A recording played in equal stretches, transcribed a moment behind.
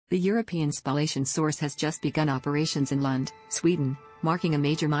The European spallation source has just begun operations in Lund, Sweden, marking a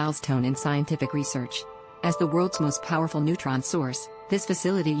major milestone in scientific research. As the world's most powerful neutron source, this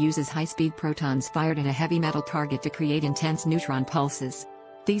facility uses high-speed protons fired at a heavy metal target to create intense neutron pulses.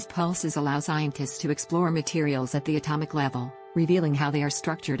 These pulses allow scientists to explore materials at the atomic level, revealing how they are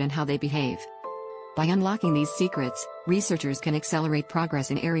structured and how they behave. By unlocking these secrets, researchers can accelerate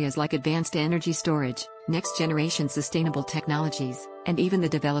progress in areas like advanced energy storage, next-generation sustainable technologies, and even the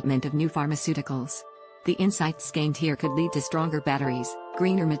development of new pharmaceuticals. The insights gained here could lead to stronger batteries,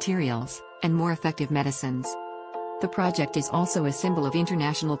 greener materials, and more effective medicines. The project is also a symbol of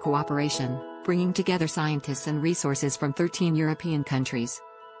international cooperation, bringing together scientists and resources from 13 European countries.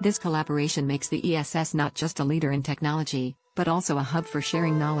 This collaboration makes the ESS not just a leader in technology, but also a hub for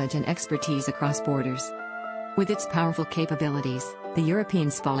sharing knowledge and expertise across borders. With its powerful capabilities, the European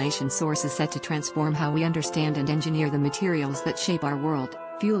spallation source is set to transform how we understand and engineer the materials that shape our world,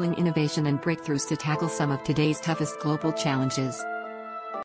 fueling innovation and breakthroughs to tackle some of today's toughest global challenges.